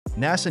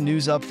NASA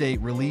news update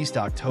released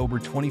October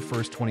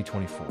 21,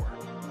 2024.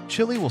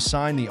 Chile will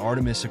sign the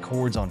Artemis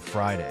Accords on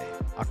Friday,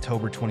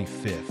 October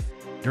 25th,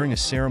 during a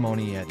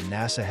ceremony at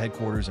NASA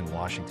headquarters in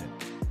Washington,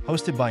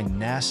 hosted by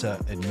NASA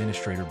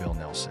Administrator Bill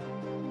Nelson.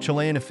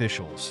 Chilean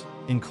officials,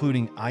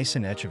 including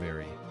Ison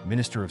Echeverry,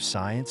 Minister of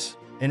Science,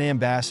 and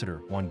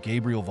Ambassador Juan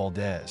Gabriel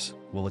Valdez,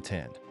 will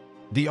attend.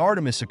 The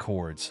Artemis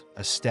Accords,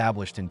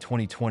 established in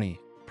 2020,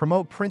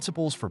 promote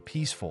principles for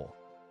peaceful,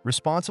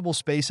 responsible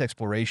space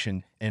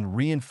exploration and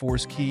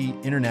reinforce key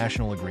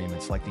international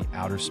agreements like the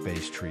Outer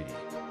Space Treaty.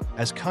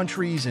 As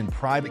countries and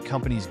private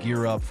companies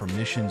gear up for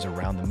missions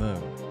around the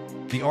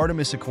moon, the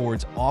Artemis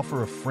Accords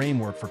offer a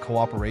framework for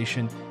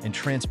cooperation and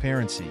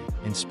transparency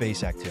in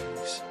space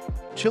activities.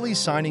 Chile's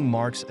signing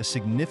marks a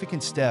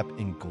significant step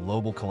in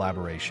global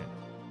collaboration,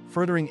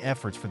 furthering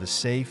efforts for the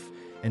safe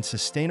and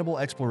sustainable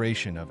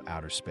exploration of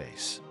outer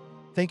space.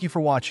 Thank you for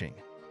watching.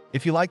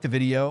 If you liked the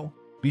video,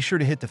 be sure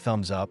to hit the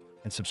thumbs up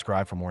and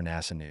subscribe for more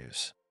NASA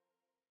news.